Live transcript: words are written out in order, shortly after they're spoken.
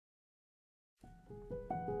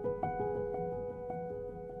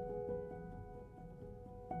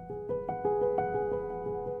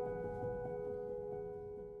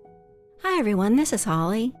Hi everyone, this is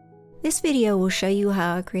Holly. This video will show you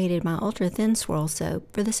how I created my ultra thin swirl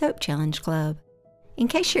soap for the Soap Challenge Club. In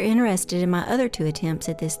case you're interested in my other 2 attempts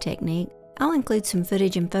at this technique, I'll include some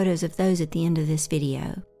footage and photos of those at the end of this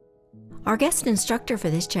video. Our guest instructor for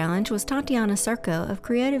this challenge was Tatiana Serko of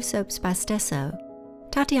Creative Soaps by Steso.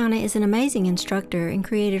 Tatiana is an amazing instructor and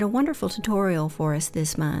created a wonderful tutorial for us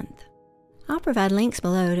this month. I'll provide links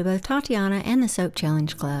below to both Tatiana and the Soap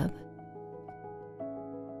Challenge Club.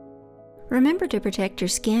 Remember to protect your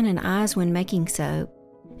skin and eyes when making soap,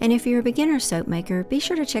 and if you're a beginner soap maker, be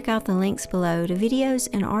sure to check out the links below to videos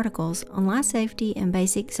and articles on lye safety and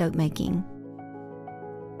basic soap making.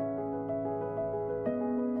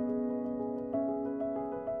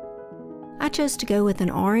 I chose to go with an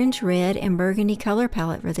orange, red, and burgundy color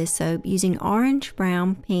palette for this soap using orange,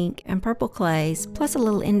 brown, pink, and purple clays plus a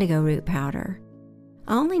little indigo root powder.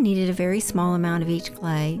 I only needed a very small amount of each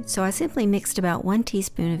clay, so I simply mixed about 1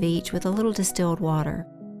 teaspoon of each with a little distilled water.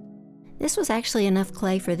 This was actually enough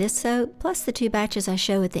clay for this soap, plus the 2 batches I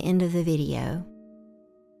show at the end of the video.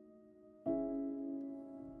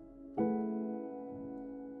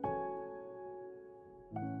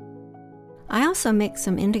 I also mixed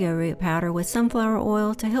some indigo root powder with sunflower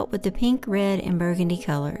oil to help with the pink, red, and burgundy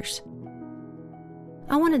colors.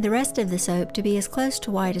 I wanted the rest of the soap to be as close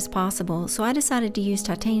to white as possible, so I decided to use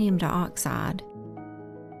titanium dioxide.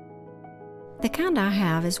 The kind I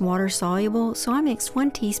have is water soluble, so I mixed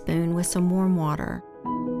 1 teaspoon with some warm water.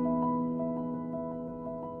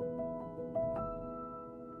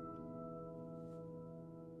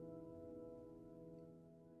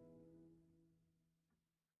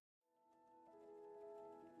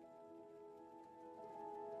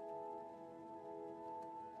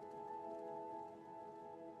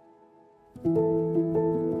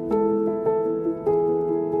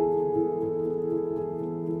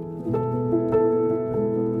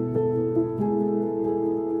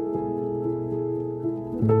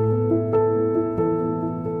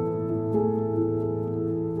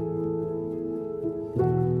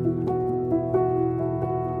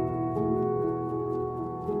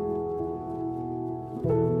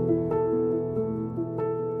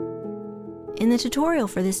 In the tutorial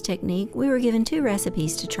for this technique, we were given 2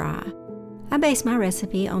 recipes to try. I based my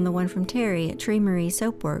recipe on the one from Teri at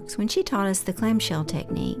Soapworks when she taught us the clamshell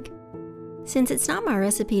technique. Since it's not my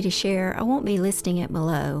recipe to share, I won't be listing it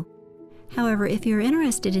below. However, if you're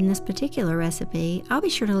interested in this particular recipe, I'll be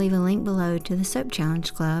sure to leave a link below to the Soap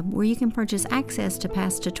Challenge Club where you can purchase access to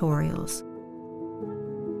past tutorials.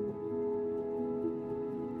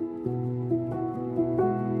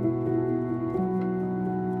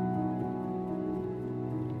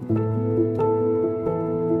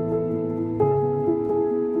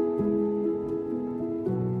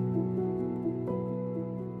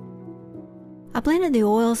 I blended the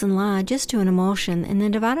oils and lye just to an emulsion and then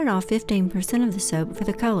divided off 15% of the soap for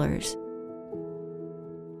the colors.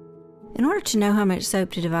 In order to know how much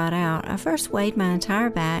soap to divide out, I first weighed my entire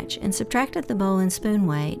batch and subtracted the bowl and spoon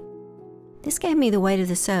weight. This gave me the weight of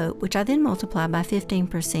the soap, which I then multiplied by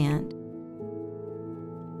 15%.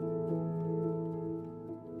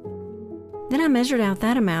 Then I measured out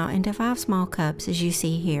that amount into 5 small cups, as you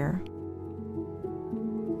see here.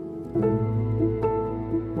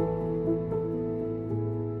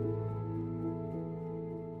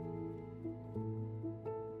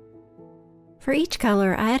 For each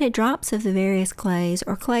color, I added drops of the various clays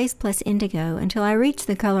or clays plus indigo until I reached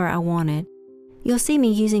the color I wanted. You'll see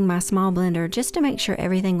me using my small blender just to make sure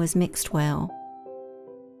everything was mixed well.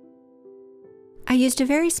 I used a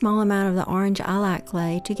very small amount of the orange lilac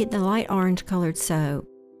clay to get the light orange colored soap.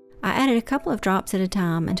 I added a couple of drops at a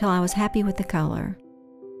time until I was happy with the color.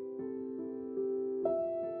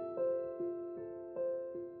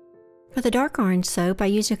 For the dark orange soap, I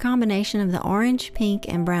used a combination of the orange, pink,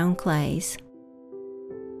 and brown clays.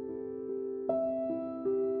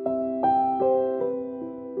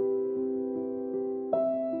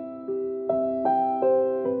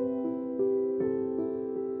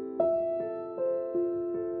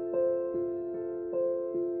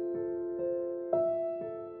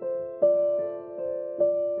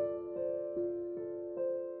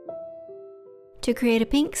 To create a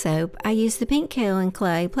pink soap, I used the pink kaolin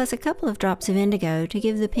clay plus a couple of drops of indigo to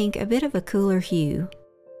give the pink a bit of a cooler hue.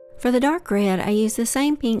 For the dark red, I used the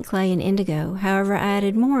same pink clay and indigo, however I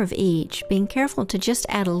added more of each, being careful to just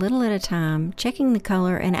add a little at a time, checking the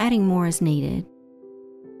color and adding more as needed.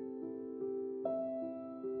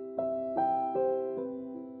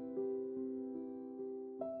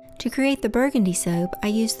 To create the burgundy soap, I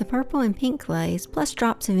used the purple and pink clays plus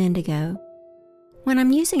drops of indigo. When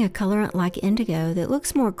I'm using a colorant like indigo that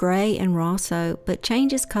looks more gray in raw soap but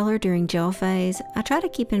changes color during gel phase, I try to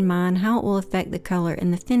keep in mind how it will affect the color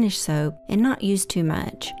in the finished soap and not use too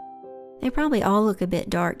much. They probably all look a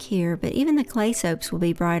bit dark here, but even the clay soaps will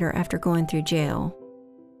be brighter after going through gel.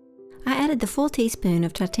 I added the full teaspoon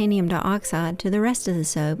of titanium dioxide to the rest of the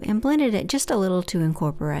soap and blended it just a little to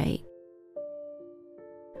incorporate.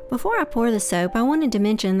 Before I pour the soap, I wanted to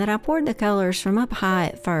mention that I poured the colors from up high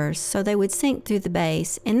at first so they would sink through the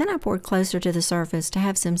base, and then I poured closer to the surface to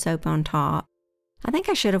have some soap on top. I think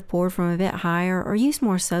I should have poured from a bit higher or used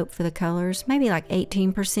more soap for the colors, maybe like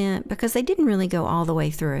 18%, because they didn't really go all the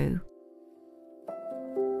way through.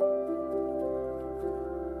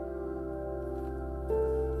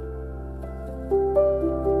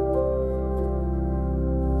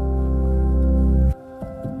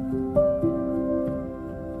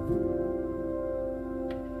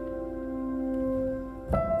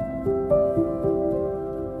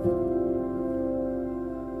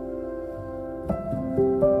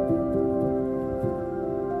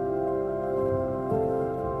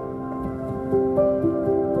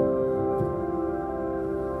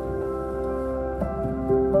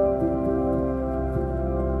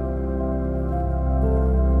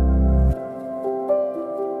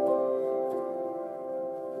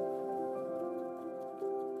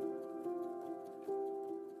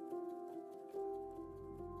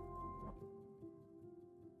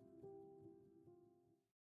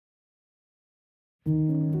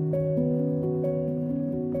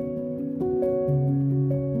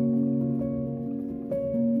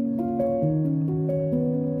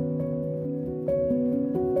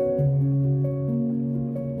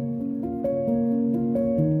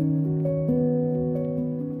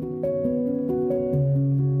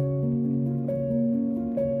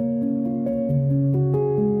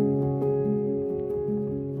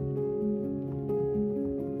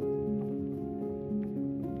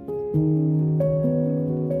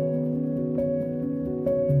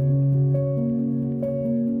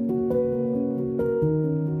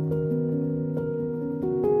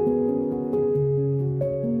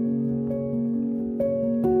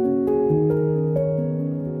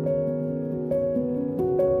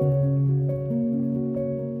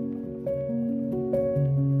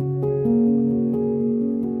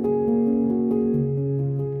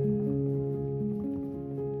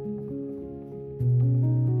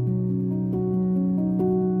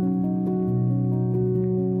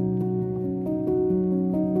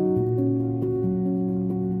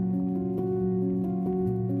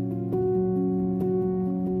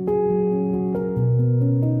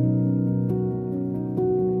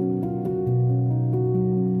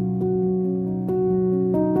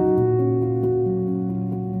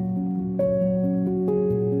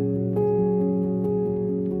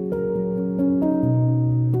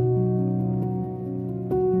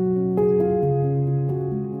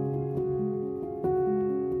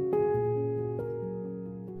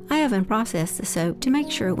 Oven process the soap to make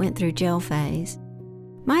sure it went through gel phase.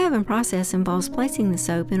 My oven process involves placing the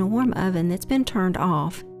soap in a warm oven that's been turned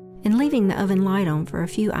off and leaving the oven light on for a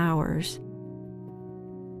few hours.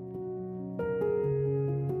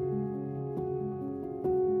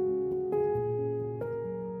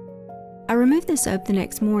 I removed the soap the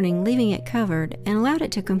next morning, leaving it covered, and allowed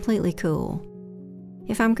it to completely cool.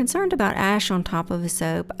 If I'm concerned about ash on top of a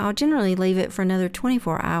soap, I'll generally leave it for another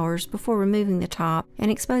 24 hours before removing the top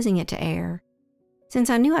and exposing it to air. Since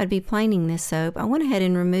I knew I'd be planing this soap, I went ahead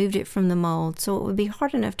and removed it from the mold so it would be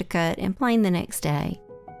hard enough to cut and plane the next day.